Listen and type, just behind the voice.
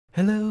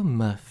Hello,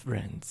 my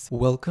friends.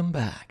 Welcome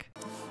back.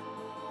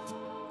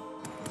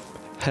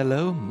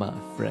 Hello, my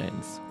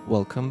friends.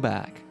 Welcome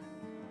back.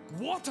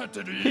 What a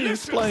delicious...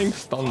 He's playing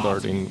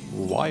Standard in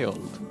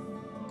Wild.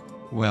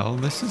 Well,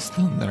 this is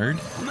Standard.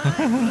 My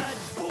blood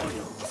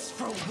boils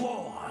for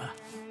war.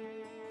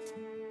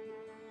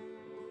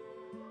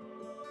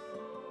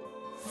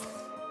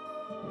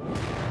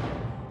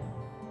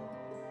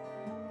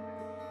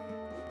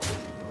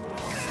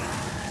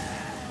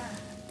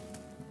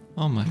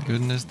 Oh my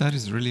goodness, that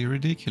is really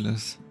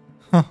ridiculous.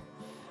 Huh.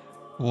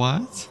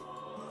 What?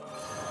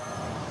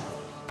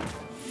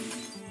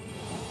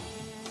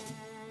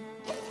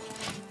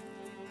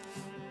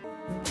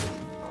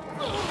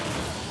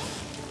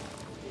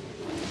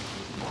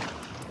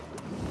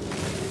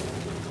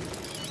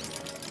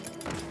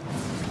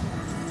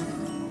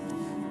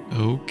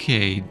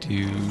 Okay,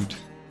 dude.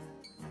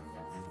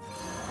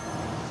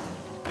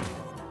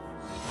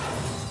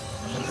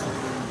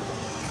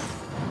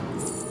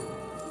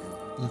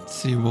 Let's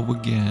see what we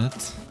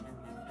get.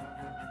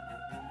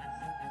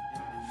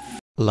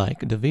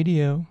 Like the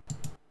video.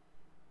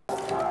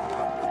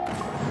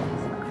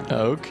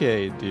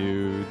 Okay,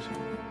 dude.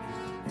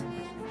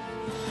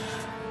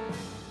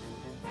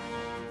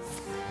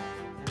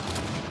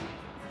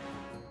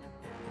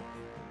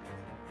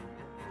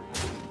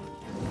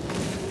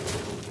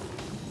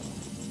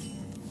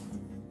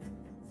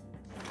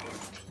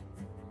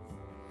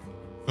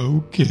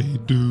 Okay,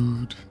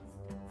 dude.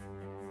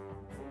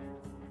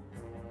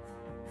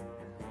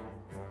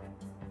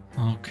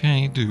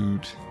 Okay,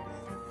 dude.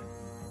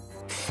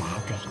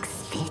 Fabrics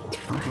fit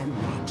for Her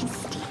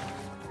Majesty.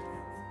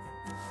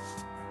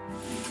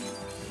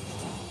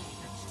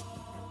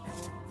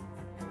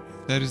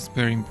 That is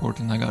very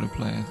important, I gotta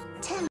play it.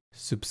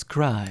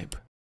 Subscribe.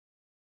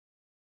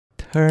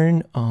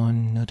 Turn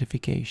on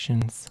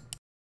notifications.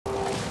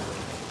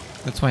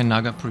 That's why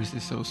Naga Priest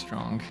is so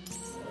strong.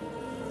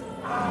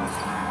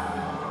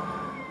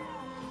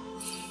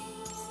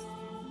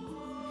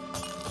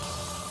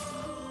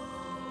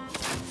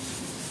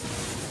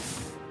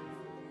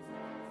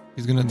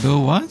 He's gonna do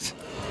what?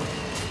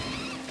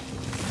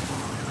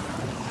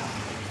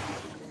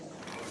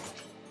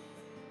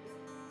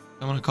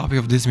 I want a copy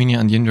of this minion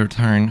at the end of your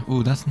turn.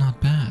 Ooh, that's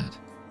not bad.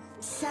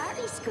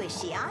 Sorry,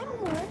 Squishy, I'm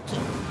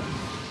working.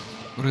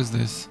 What is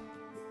this?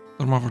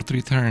 Dormant for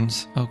 3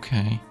 turns.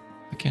 Okay.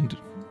 I can't do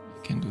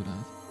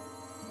that.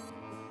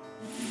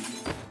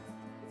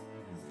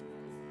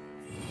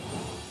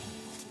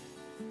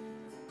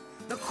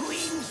 The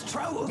Queen's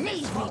trove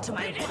leads me to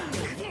my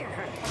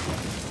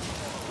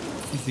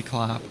Easy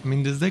clap. I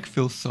mean, this deck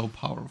feels so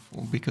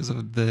powerful because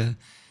of the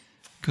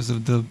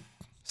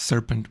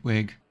Serpent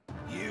Wig.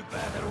 You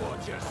better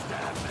watch your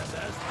step,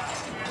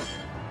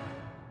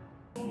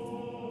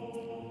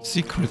 missus.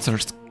 Secrets are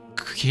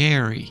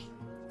scary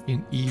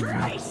in evil.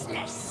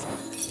 Priceless.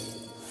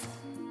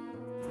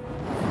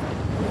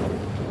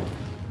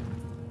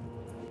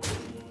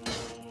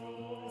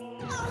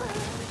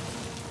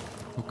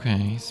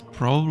 Okay, it's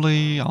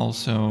probably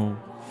also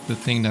the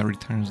thing that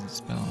returns the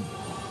spell.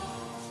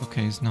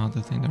 Okay, it's not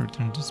the thing that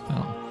returns the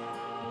spell.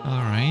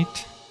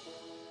 Alright.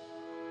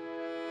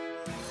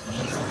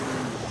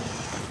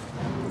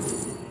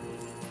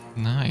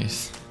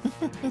 Nice.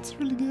 That's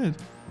really good.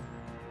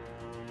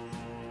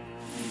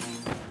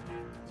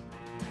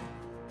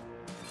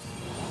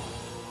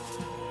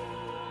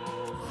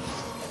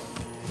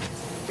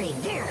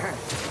 Revere her.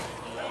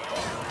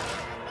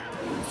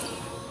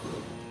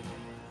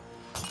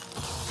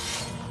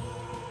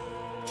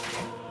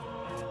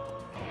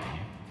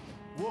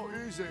 What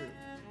is it?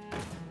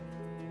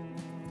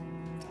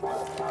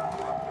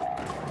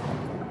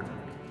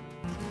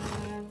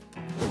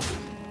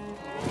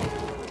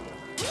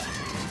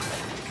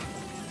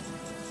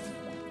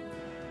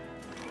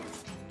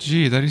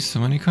 Gee, that is so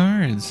many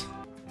cards.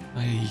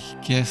 I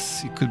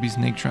guess it could be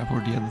Snake Trap or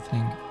the other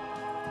thing.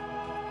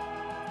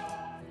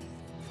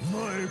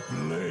 My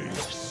blade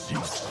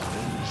seeks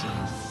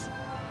vengeance.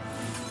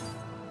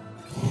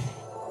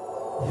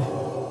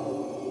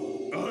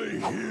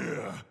 I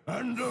hear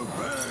and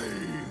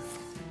obey.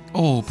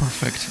 Oh,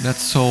 perfect.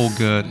 That's so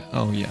good.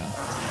 Oh, yeah.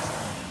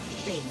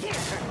 Revere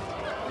her.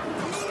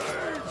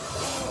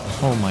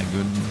 Oh my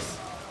goodness.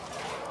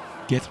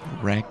 Get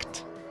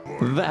wrecked.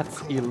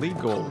 That's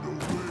illegal.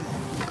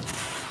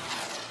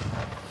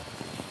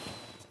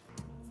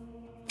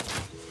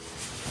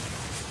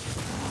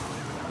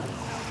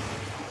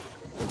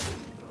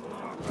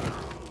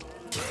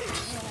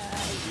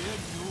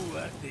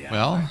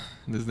 Well,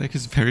 this deck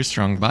is very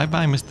strong.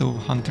 Bye-bye, Mr.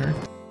 Hunter.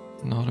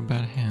 Not a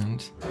bad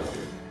hand.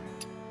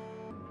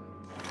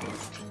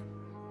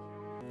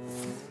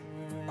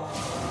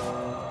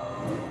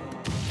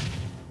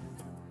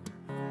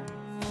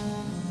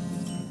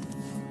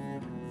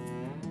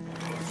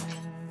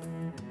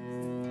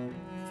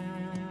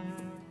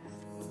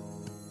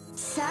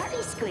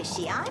 Sorry,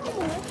 Squishy, I'm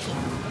working.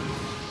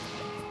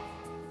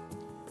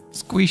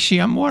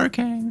 Squishy, I'm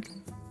working.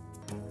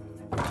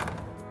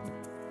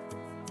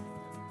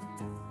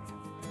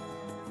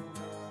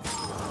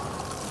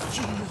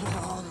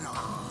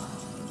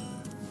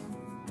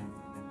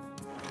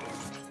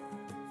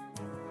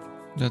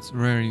 That's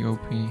very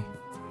OP.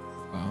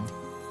 Wow.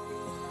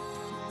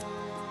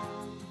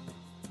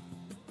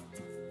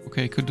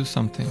 Okay, could do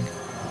something.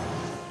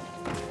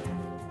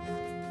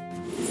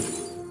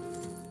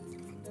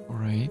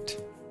 Alright.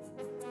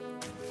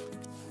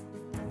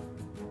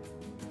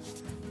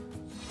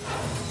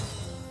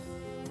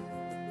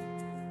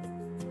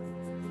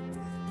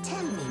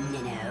 Tell me,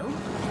 Minnow,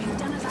 have you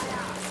done as I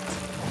asked?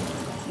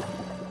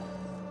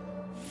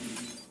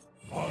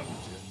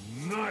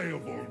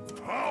 Undeniable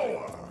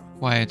power!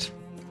 Quiet.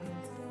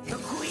 The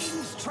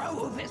Queen's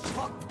trove is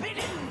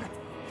forbidden!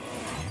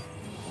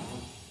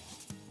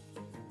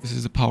 This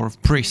is the power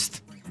of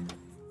Priest.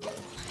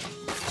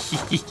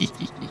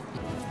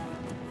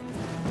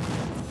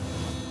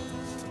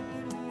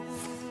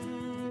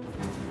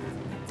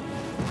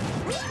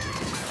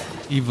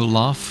 Evil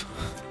laugh.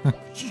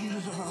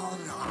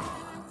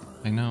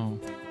 I know.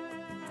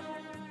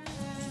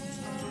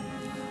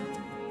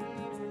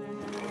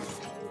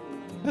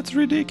 That's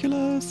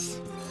ridiculous.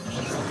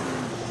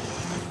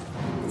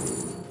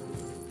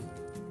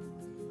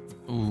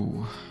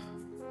 Ooh.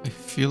 I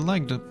feel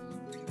like the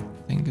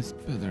thing is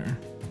better.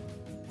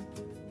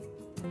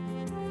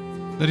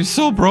 That is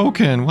so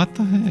broken. What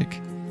the heck?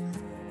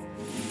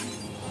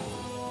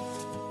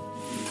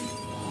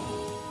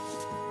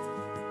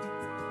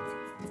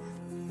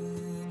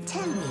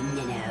 Tell me,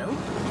 Minnow,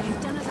 have you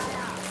done as I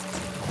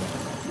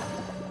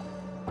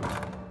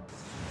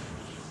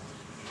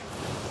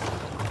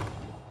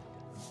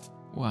asked?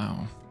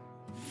 Wow.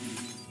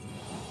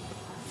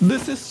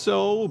 This is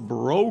so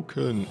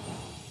broken.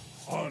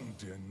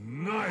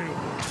 Undeniable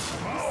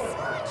power!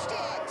 Watched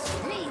it!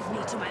 Leave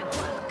me to my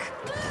work.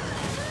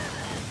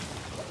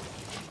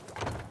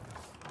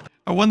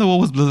 I wonder what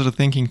was Blizzard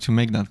thinking to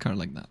make that card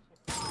like that.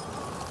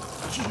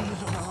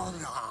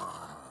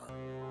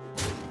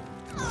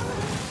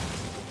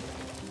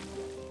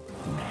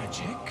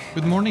 Magic?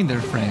 Good morning there,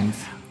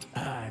 friends.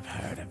 I've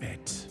heard of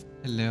it.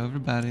 Hello,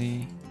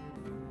 everybody.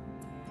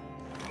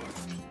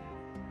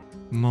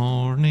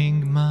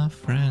 Morning, my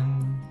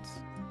friends.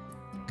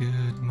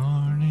 Good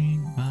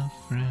morning, my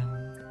friends.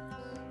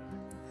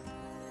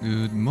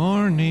 Good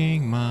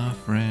morning, my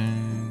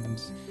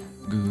friends.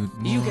 Good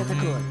morning. You get the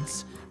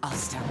goods. I'll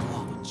stand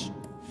watch.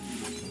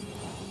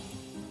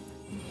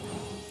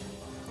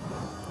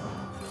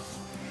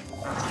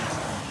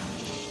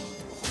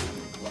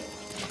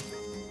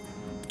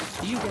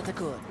 You get the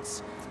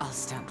goods. I'll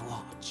stand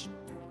watch.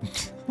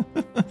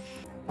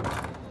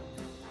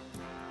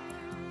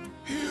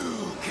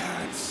 You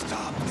can't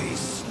stop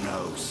this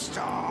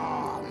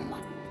snowstorm!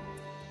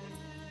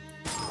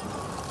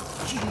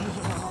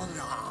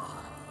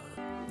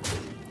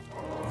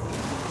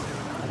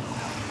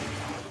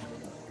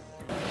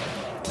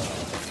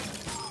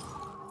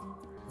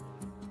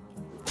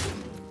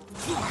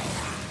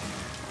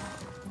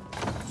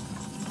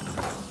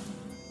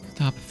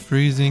 Stop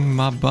freezing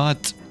my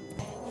butt.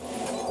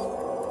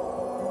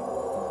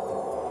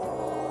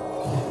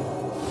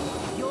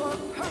 Your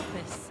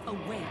purpose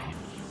awaits.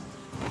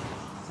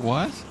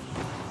 What?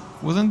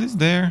 Wasn't this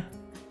there?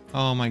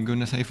 Oh my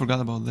goodness, I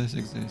forgot about this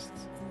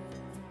exists.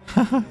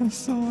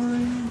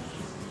 Sorry.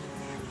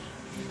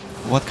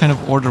 What kind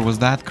of order was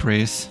that,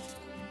 Chris?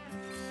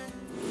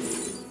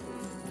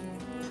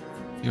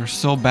 You're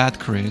so bad,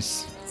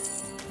 Chris.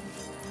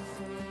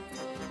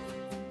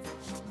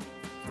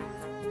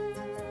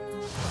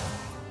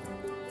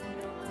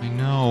 I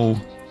know.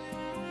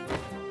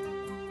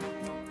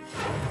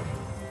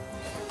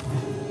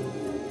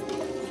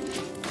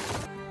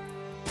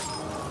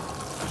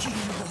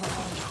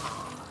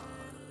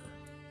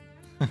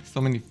 So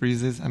many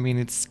freezes. I mean,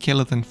 it's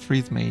skeleton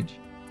freeze mage.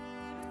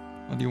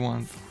 What do you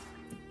want?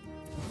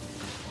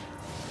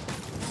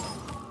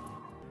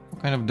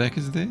 What kind of deck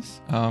is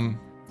this?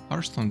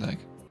 Hearthstone deck.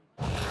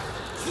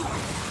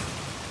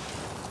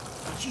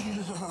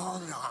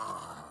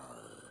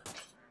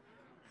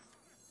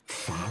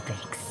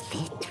 Fabrics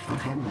fit for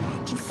her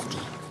majesty.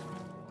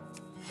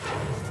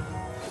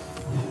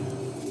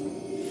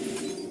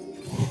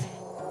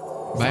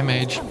 Bye,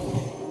 mage.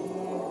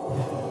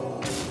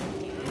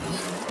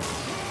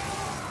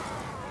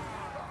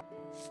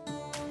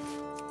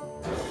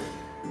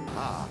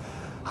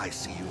 I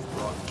see you've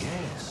brought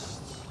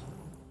guests.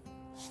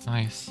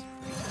 Nice.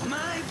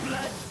 My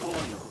blood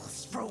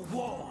boils for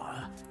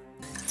war.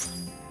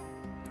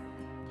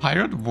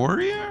 Pirate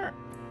warrior?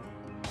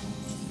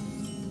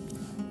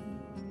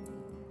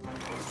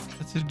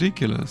 That's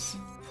ridiculous.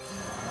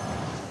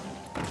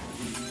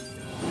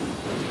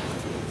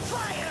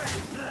 Fire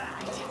and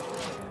blood.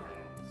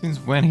 Since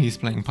when he's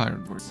playing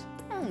pirate warrior?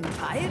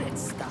 Pirate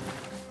stuff.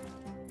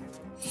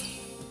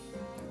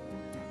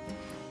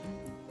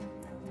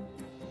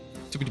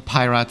 Stupid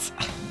pirates.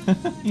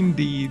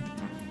 Indeed.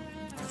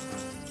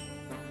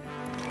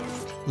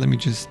 Let me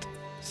just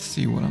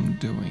see what I'm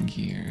doing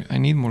here. I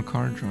need more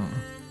card draw.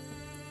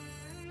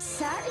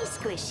 Sorry,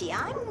 Squishy,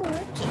 I'm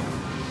working.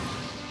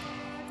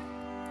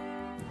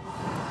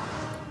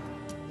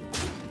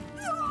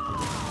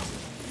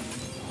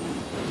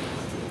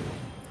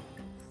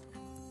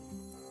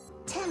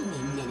 Tell me,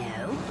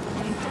 Minnow,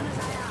 have you done as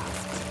I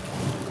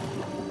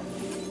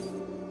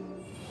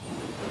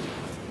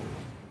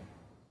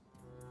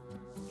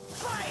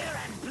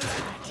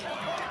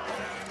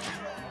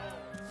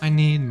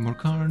need more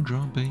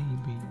Cardra, baby.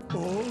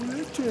 All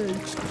it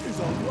takes is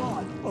a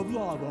lot of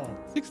lava.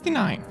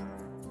 69.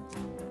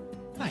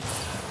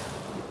 Nice.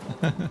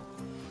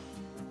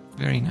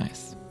 Very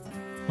nice.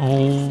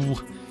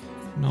 Oh,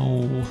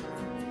 no.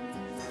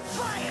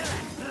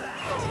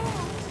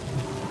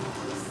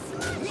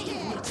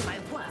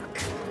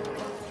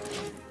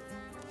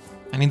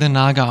 I need a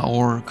Naga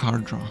or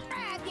Cardra.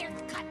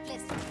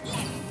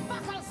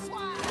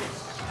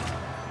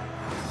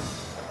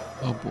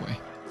 Oh boy.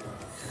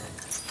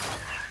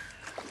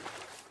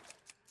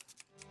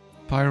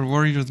 Pirate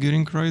Warrior's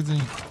getting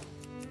crazy.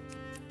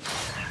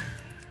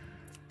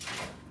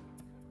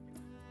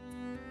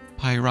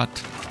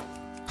 Pirate.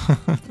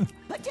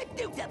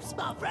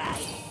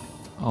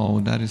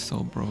 Oh, that is so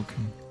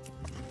broken.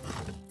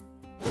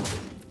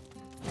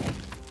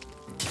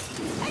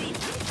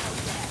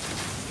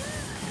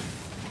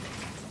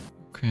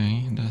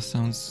 Okay, that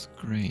sounds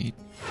great.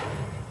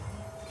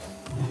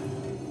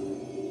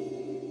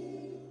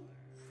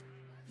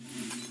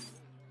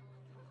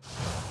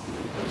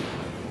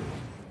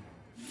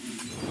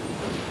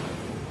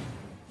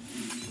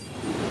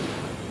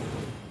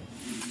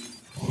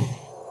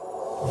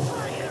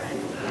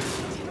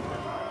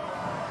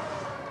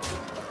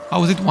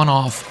 How is it one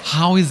off?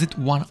 How is it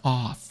one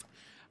off?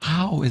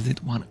 How is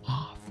it one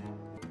off?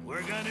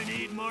 We're gonna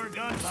need more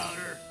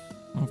gunpowder.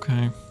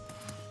 Okay.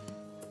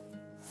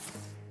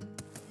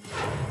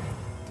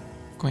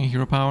 Going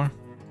hero power.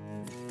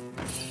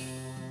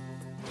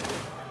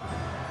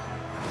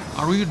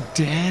 Are we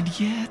dead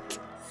yet?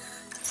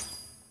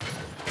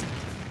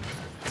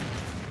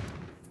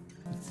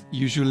 It's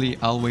usually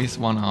always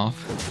one off.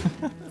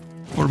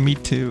 For me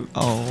too.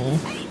 Oh.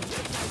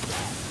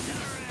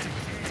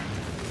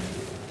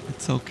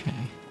 It's okay.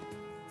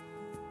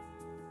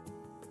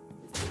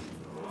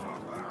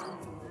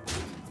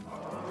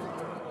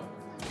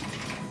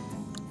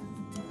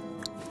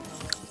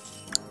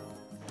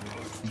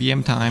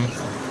 BM time.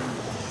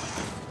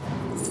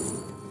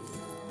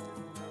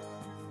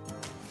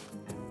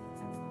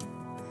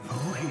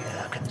 Who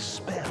here can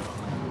spell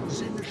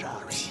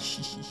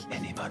Zinjari?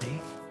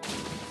 Anybody?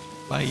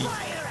 Bye.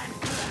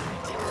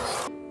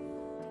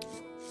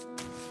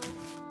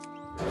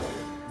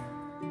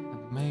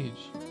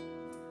 Mage.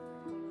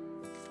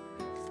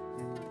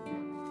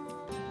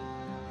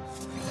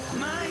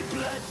 My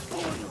blood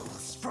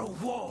boils for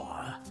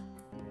war.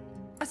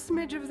 A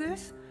smidge of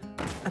this,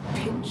 a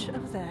pinch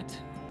of that.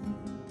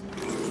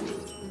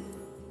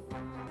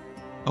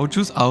 I would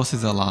choose Aus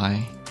is a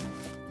lie.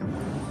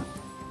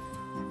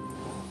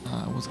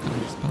 I was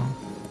gonna spell.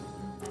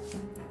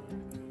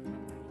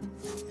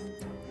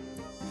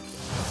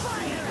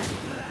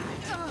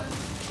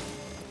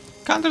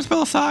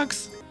 Counterspell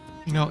sucks.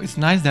 You know, it's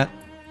nice that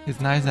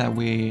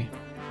we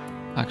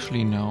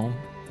actually know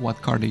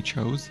what card they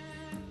chose,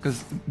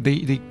 because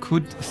they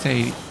could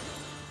say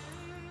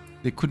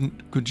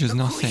could just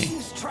not say.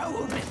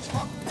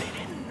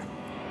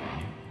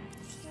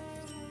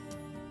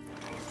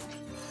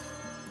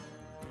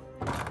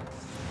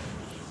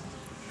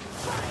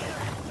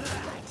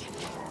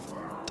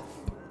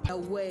 The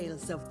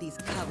wails of these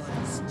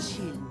cowards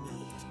chill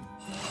me.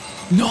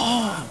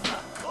 No!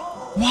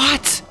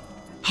 What?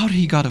 How did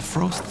he got a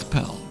frost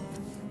spell?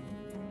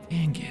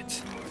 Dang it.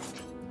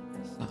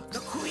 Sucks. The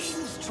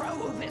Queen's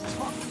trove is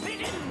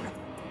forbidden.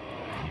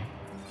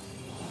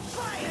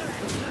 Fire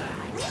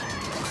and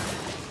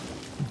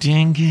blood.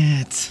 Dang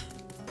it.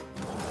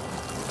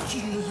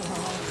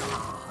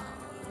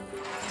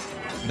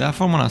 That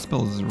 4-mana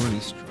spell is really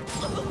strong.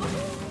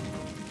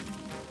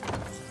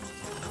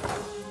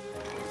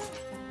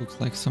 Looks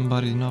like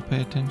somebody did not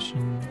pay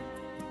attention.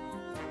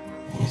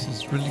 This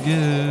is really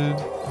good.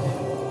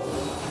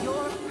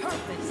 Your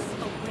purpose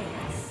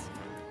awaits.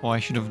 Oh, I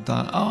should have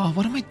done... Oh,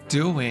 what am I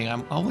doing?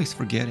 I'm always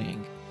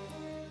forgetting.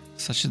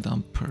 Such a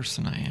dumb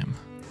person I am.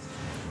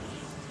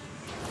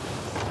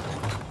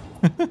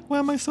 Why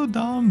am I so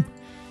dumb?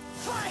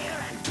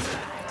 Fire and blood.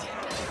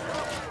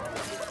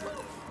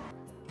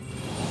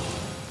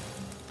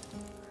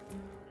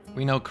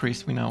 We know,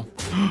 Chris, we know.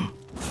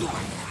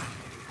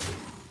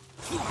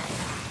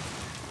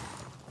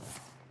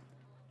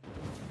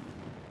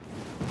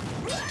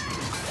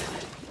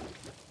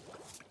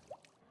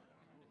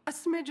 A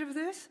smidge of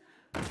this,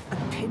 a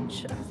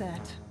pinch of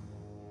that.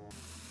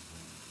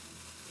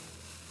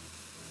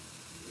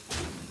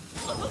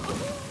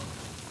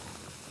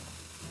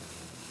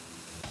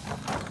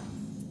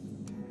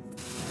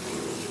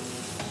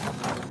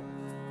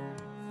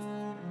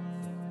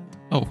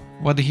 Oh,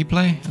 what did he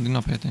play? I did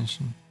not pay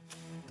attention.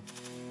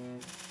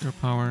 Your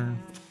power.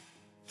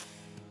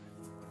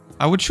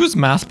 I would choose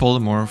Mass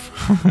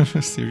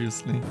Polymorph.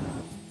 Seriously.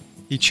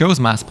 He chose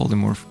Mass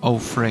Polymorph. Oh,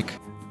 frick.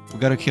 We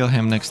gotta kill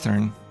him next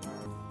turn.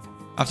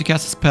 After you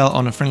cast a spell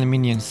on a friendly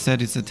minion,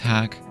 set its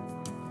attack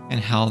and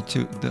health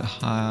to the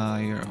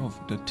higher of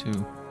the two.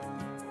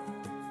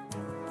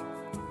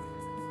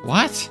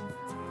 What?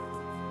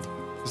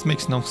 This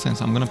makes no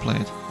sense. I'm gonna play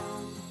it.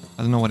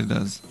 I don't know what it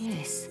does.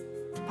 Yes,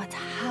 but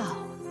how?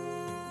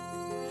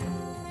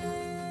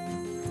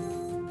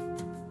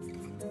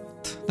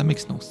 That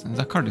makes no sense.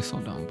 That card is so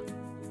dumb.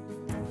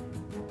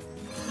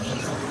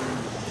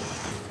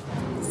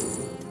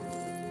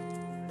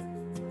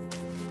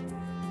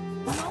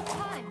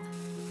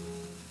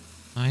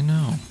 I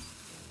know.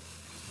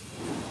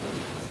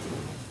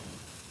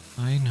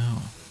 I know.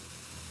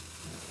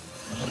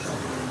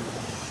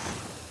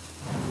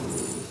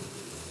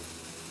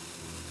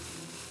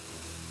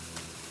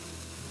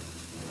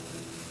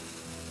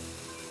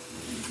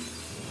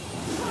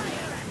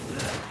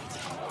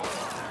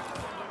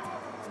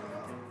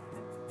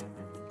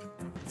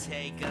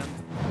 Take him.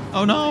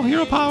 Oh no,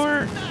 hero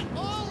power! Not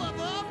all of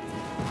them.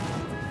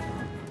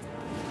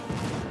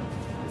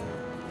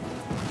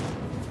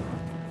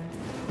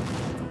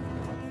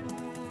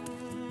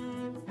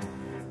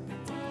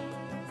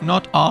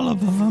 Not all of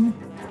them.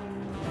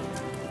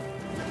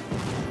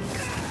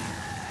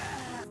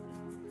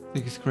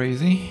 Think it's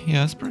crazy?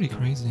 Yeah, it's pretty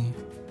crazy.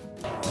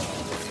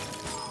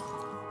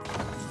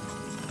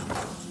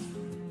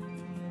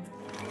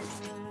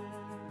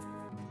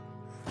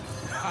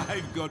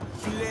 I've got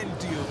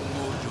plenty of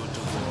mojo to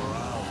go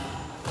around.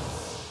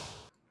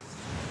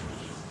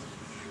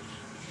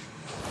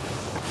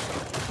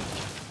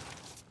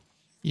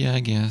 Yeah, I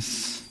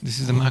guess. This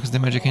is the max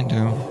damage I can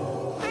do.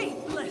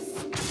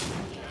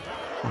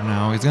 For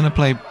now, he's gonna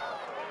play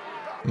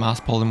Mass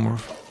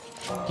Polymorph.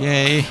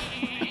 Yay!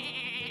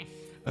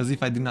 As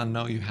if I did not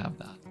know you have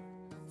that.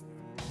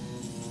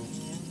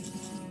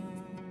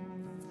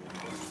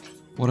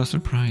 What a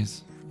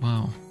surprise.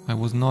 Wow, I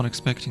was not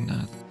expecting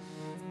that.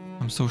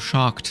 I'm so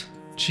shocked.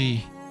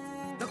 Gee.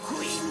 The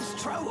Queen's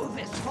trove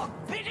is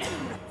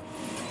forbidden.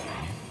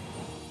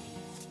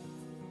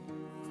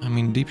 I'm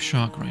in deep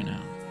shock right now.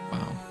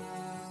 Wow.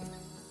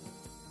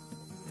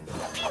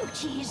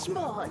 Beauty is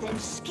more than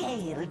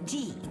scale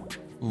deep.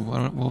 Ooh,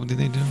 what did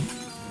they do?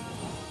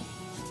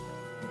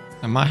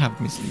 I might have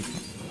Miss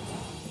Lethal.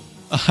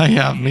 I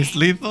have Miss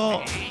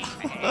Lethal.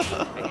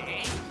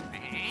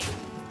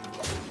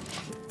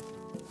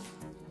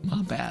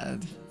 My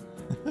bad.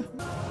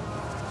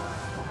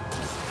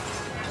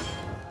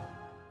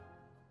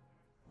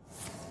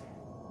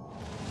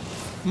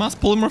 Mass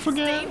Polymorph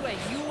again? Stay where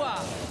you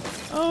are.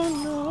 Oh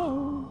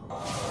no.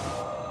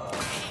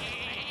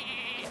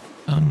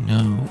 Oh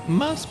no.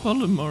 Mass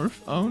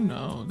Polymorph. Oh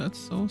no. That's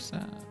so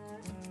sad.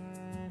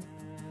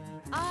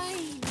 I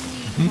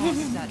need more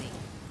study.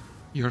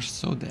 You're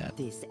so dead.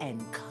 This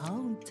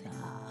encounter.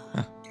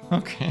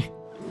 Okay.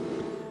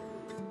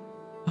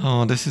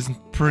 Oh, this is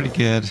pretty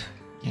good.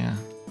 Yeah.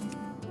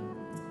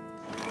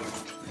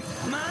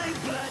 My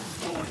blood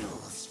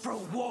boils for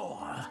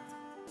war.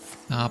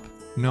 Stop.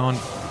 No.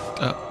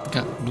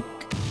 God. Look.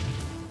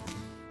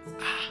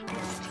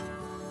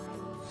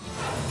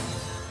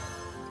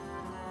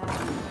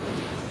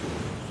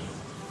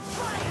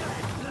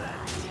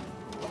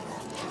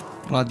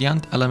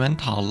 Radiant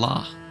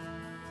Elemental.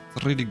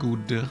 Really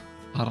good.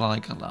 I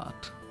like a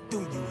lot. Do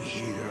you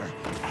hear,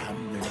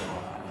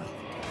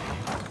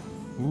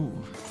 Ooh,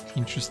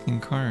 interesting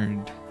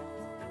card.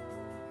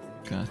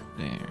 Got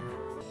there.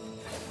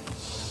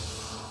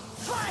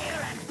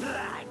 Fire and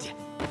blood.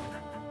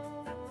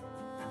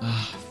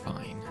 Ah,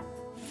 fine.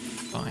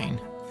 Fine.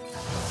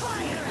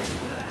 Fire and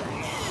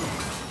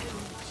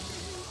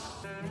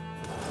blood.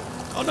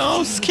 Oh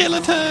no,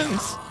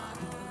 skeletons!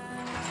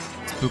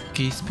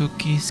 Spooky,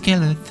 spooky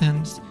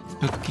skeletons.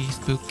 Spooky,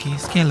 spooky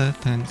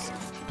skeletons.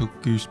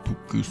 Spooky,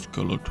 spooky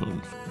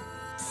skeletons.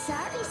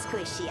 Sorry,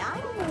 Squishy,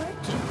 I'm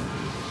working.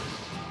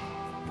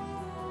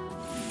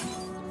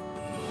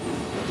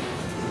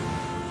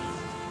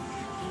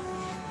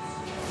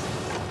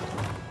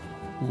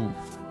 Ooh.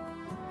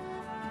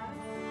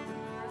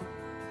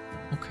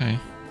 Okay.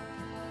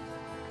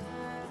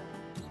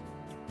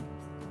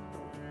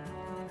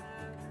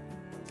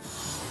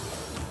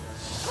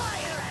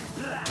 Fire and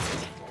blood.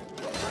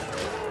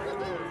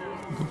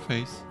 Good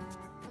face.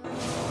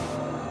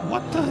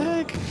 What the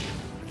heck?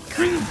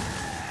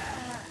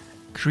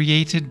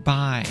 Created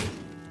by.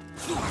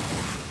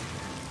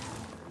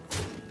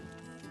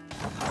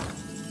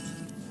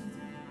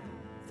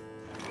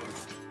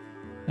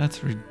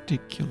 That's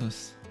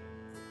ridiculous.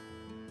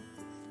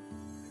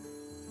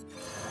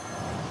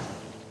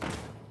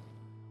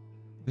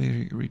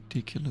 Very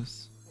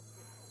ridiculous.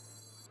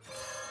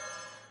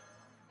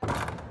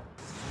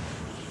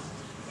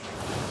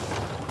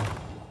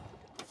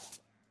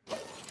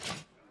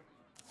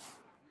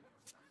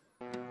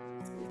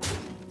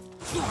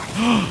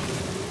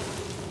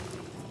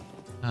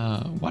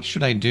 What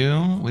should I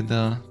do with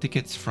the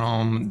tickets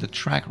from the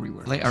track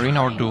reward? Play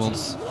arena or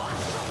duels?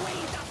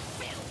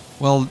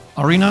 Well,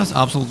 arena is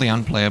absolutely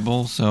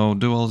unplayable, so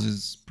duels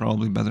is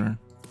probably better.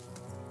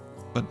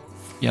 But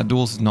yeah,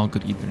 duels is not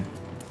good either.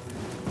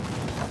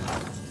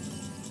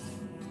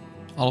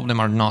 All of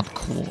them are not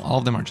cool. All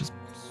of them are just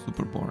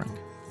super boring.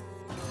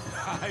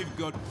 I've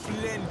got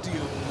plenty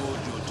of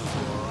mojo to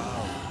go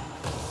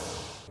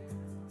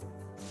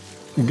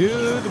around.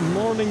 Good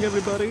morning,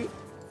 everybody.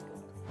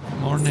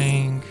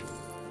 Morning.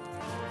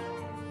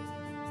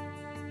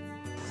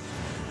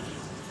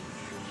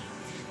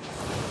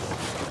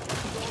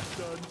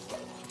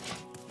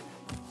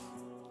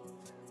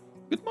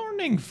 Good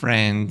morning,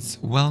 friends.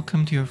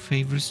 Welcome to your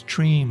favorite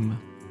stream.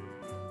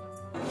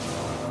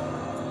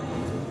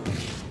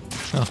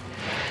 Oh.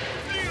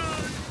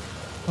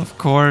 Of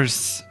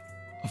course.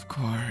 Of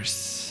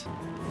course.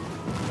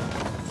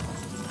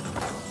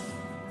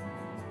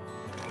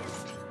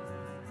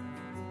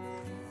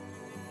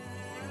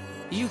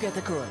 You get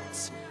the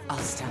goods. I'll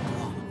stand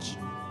watch.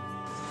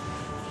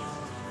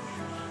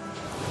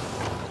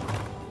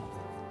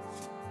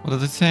 What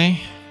does it say?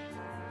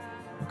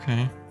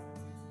 Okay.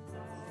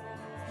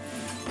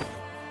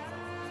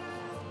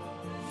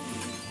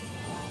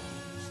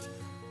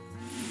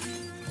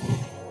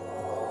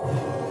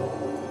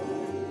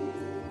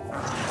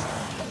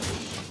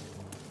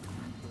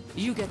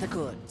 You get the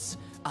goods.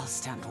 I'll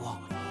stand watch.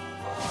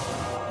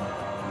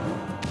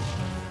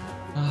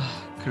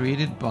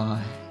 Created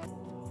by...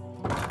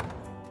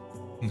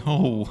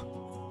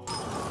 No.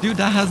 Dude,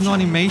 that has no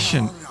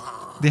animation.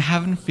 They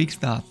haven't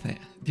fixed that thing.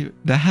 Dude,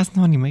 that has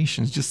no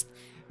animation. It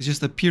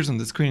just appears on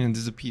the screen and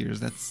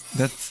disappears. That's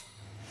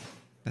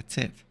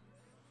it.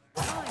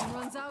 Time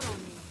runs out on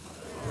me.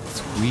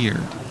 It's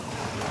weird.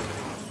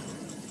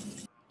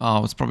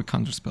 Oh, it's probably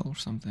counterspell or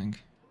something.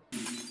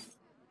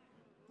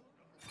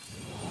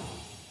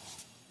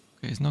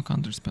 Okay, it's no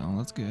counterspell.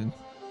 That's good.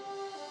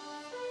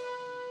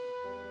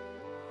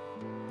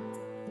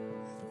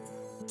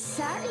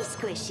 Sorry,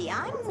 Squishy,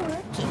 I'm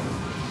working.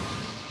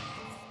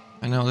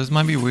 I know, this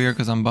might be weird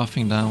because I'm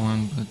buffing that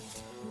one, but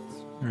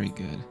it's very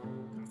good.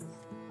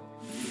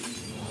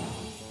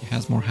 It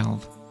has more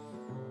health.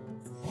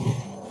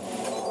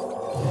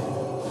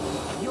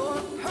 Your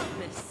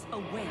purpose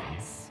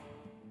awaits.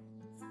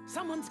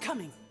 Someone's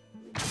coming.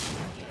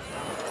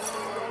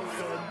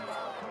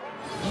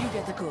 You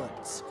get the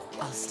goods.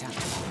 I'll stand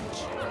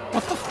watch.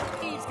 What the f-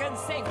 Thieves can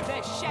sink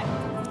this ship.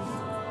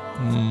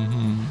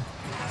 Mm-hmm.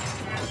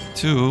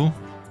 2.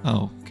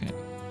 Oh, okay.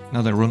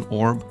 Another rune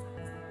orb.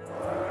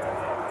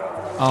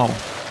 Oh.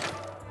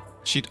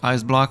 Sheet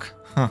ice block.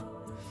 Huh.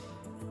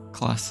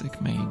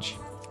 Classic mage.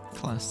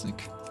 Classic.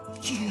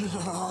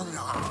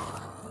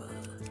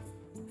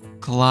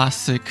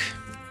 Classic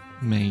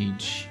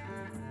mage.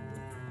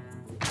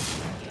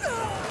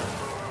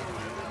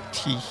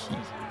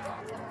 Teehee.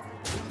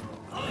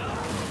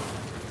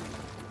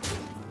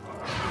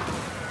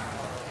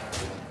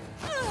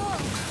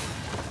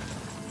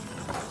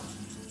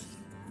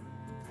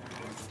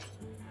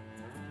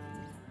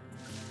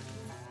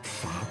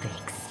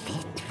 Fabrics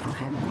fit for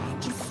Her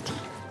Majesty.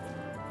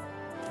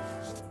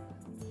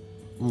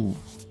 Ooh.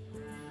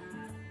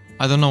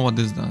 I don't know what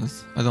this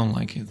does. I don't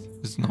like it.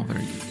 It's not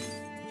very good.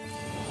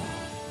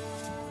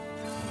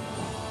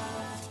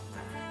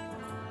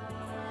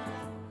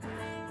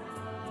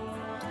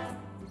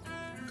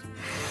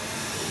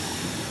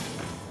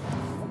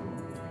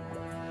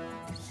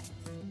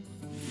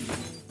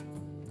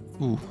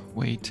 Ooh,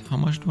 wait. How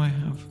much do I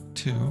have?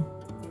 2.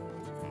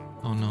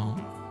 Oh no.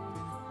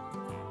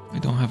 I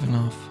don't have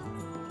enough.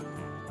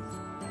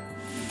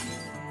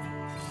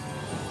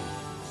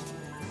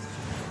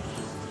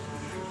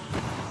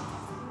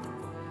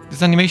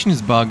 This animation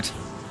is bugged.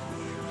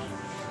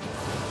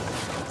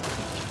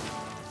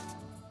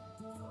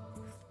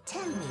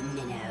 Tell me,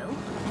 Minnow,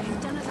 have you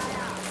done as I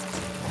asked?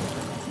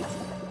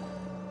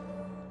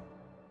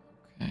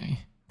 Okay.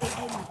 The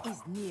end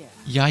is near.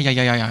 Yeah.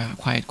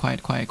 Quiet.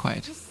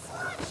 You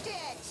smashed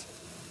it!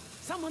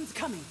 Someone's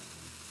coming.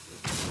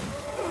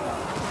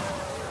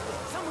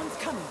 Someone's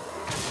coming.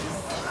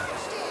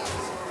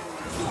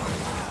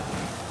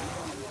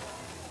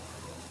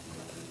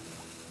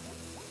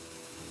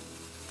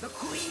 The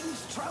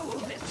Queen's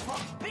trove is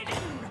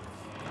forbidden.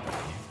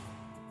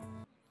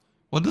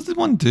 What does this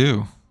one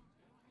do?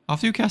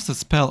 After you cast a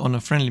spell on a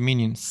friendly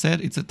minion,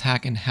 set its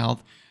attack and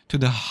health to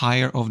the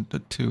higher of the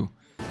 2.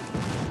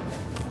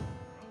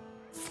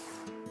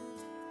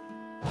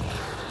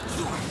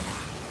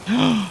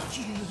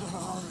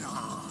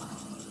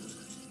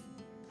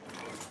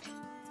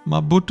 My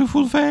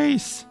beautiful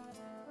face!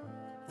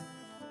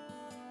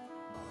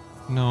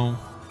 No.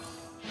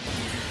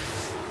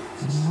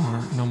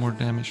 No more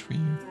damage for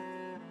you.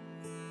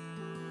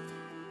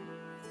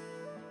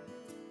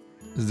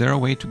 Is there a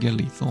way to get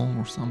lethal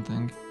or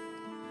something?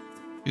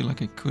 I feel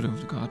like I could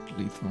have got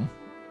lethal.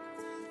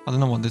 I don't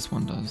know what this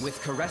one does.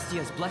 With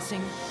Carestia's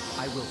blessing,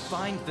 I will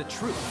find the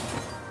truth.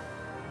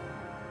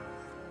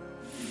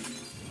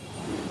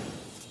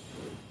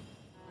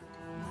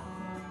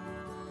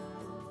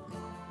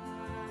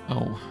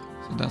 Oh,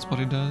 so that's what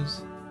it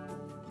does?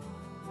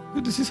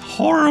 Dude, this is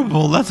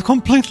horrible. That's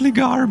completely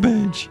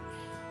garbage.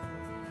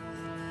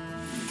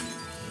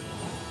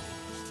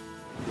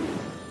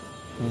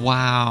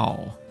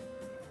 Wow.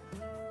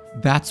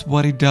 That's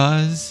what it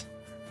does?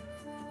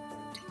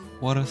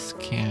 What a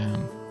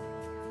scam.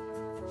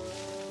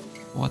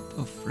 What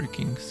a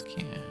freaking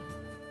scam.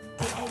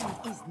 The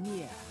end is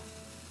near.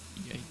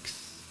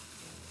 Yikes.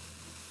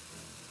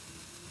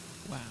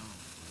 Wow.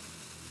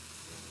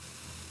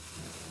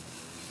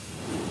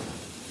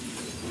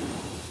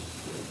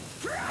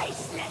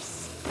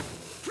 Priceless!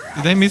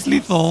 Did I miss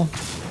lethal?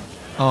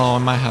 Oh, I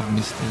might have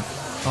missed it.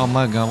 Oh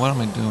my god, what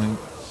am I doing?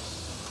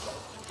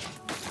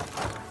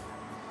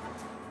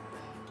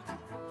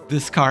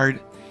 This card.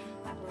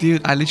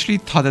 Dude, I literally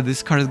thought that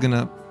this card is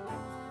gonna...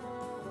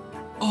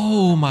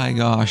 Oh my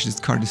gosh, this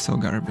card is so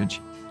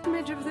garbage.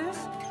 Image of this,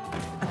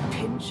 a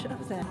pinch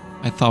of that.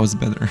 I thought it was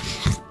better.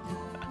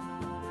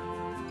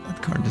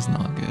 That card is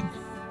not good.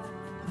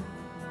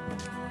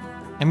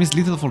 I miss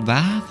lethal for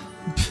that?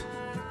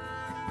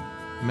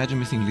 Imagine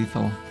missing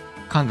lethal.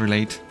 Can't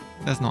relate.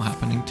 That's not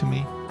happening to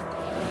me.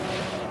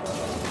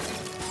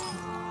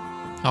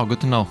 Oh,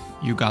 good to know.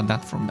 You got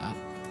that from that.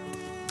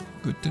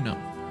 Good to know.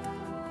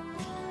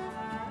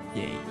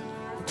 Yay.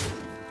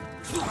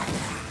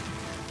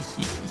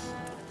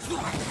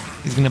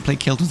 He's gonna play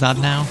Kill to Zad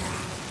now.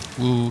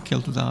 Woo,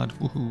 Kill to Zad.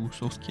 Woohoo,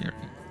 so scary.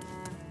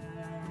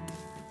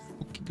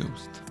 Spooky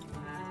ghost.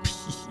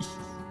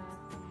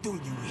 Do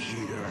you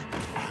hear?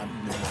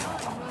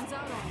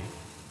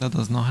 That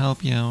does not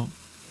help you out.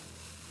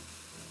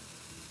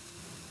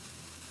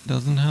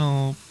 Doesn't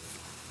help.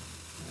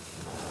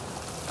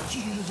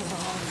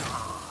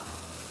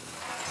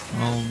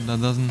 Well,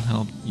 that doesn't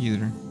help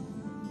either.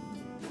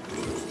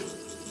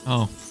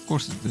 Oh, of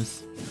course it's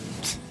this.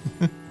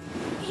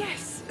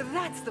 Yes,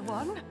 that's the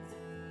one.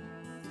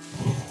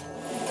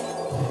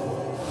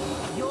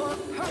 Your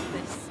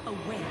purpose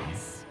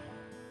awaits.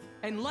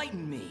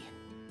 Enlighten me.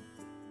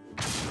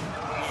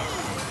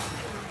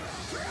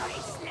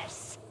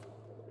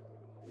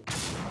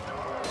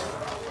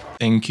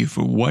 Thank you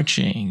for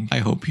watching. I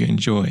hope you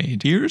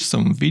enjoyed. Here's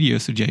some video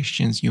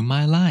suggestions you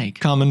might like.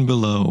 Comment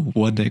below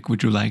what deck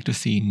would you like to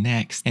see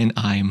next and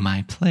I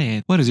might play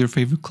it. What is your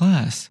favorite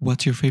class?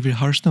 What's your favorite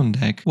Hearthstone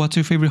deck? What's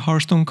your favorite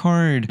Hearthstone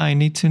card? I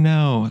need to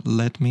know.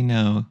 Let me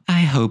know.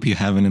 I hope you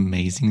have an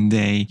amazing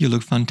day. You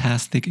look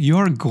fantastic. You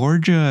are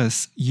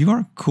gorgeous. You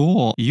are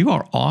cool. You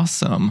are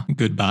awesome.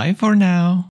 Goodbye for now.